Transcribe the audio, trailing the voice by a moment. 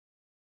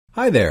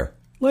Hi there,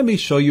 let me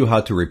show you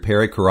how to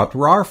repair a corrupt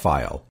RAR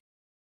file.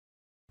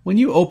 When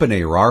you open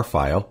a RAR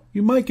file,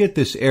 you might get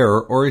this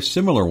error or a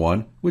similar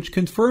one which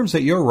confirms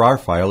that your RAR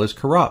file is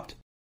corrupt.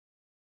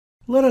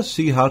 Let us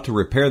see how to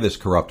repair this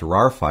corrupt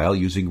RAR file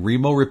using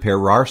Remo Repair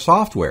RAR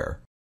software.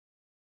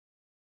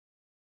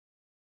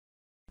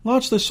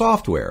 Launch the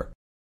software.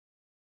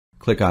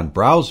 Click on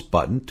Browse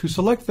button to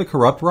select the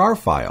corrupt RAR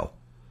file.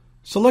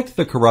 Select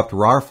the corrupt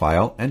RAR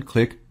file and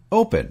click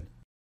Open.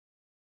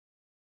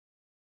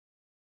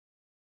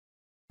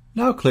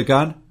 Now click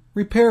on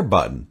Repair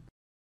button.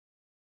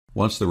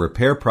 Once the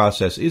repair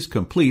process is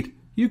complete,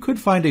 you could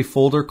find a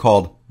folder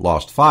called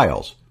Lost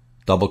Files.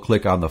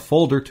 Double-click on the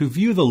folder to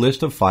view the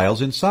list of files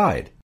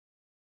inside.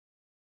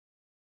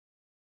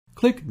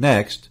 Click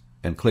Next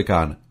and click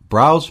on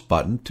Browse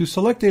button to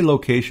select a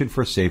location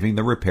for saving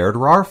the repaired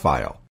RAR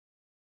file.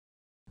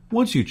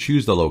 Once you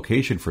choose the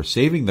location for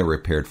saving the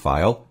repaired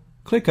file,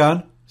 click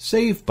on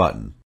Save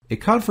button. A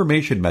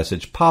confirmation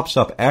message pops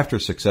up after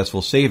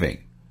successful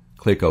saving.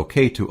 Click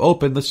OK to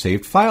open the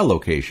saved file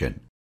location.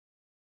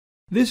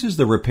 This is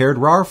the repaired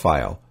RAR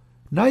file.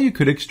 Now you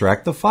could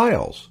extract the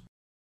files.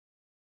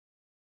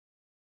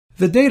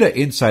 The data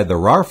inside the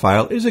RAR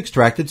file is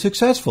extracted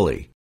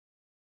successfully.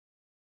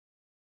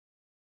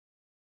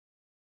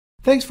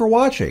 Thanks for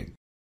watching.